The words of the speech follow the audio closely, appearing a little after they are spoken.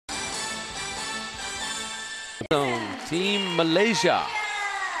zone, Team Malaysia.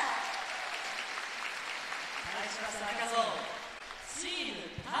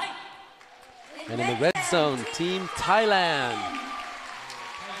 And in the red zone, Team Thailand.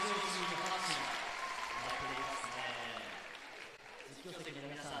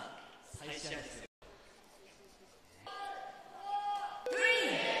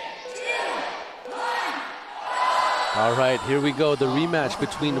 All right, here we go, the rematch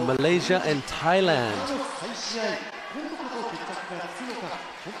between Malaysia and Thailand. There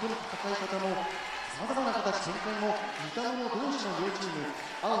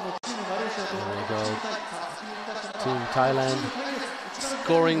we go. Team Thailand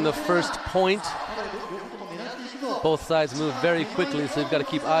scoring the first point. Both sides move very quickly, so you've got to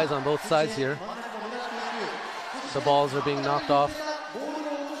keep eyes on both sides here. The balls are being knocked off.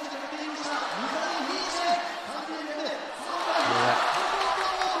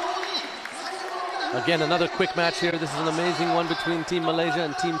 Again, another quick match here. This is an amazing one between Team Malaysia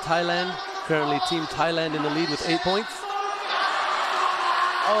and Team Thailand. Currently, Team Thailand in the lead with 8 points.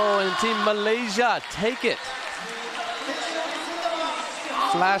 Oh, and Team Malaysia take it.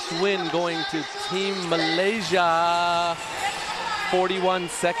 Flash win going to Team Malaysia. 41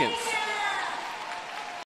 seconds.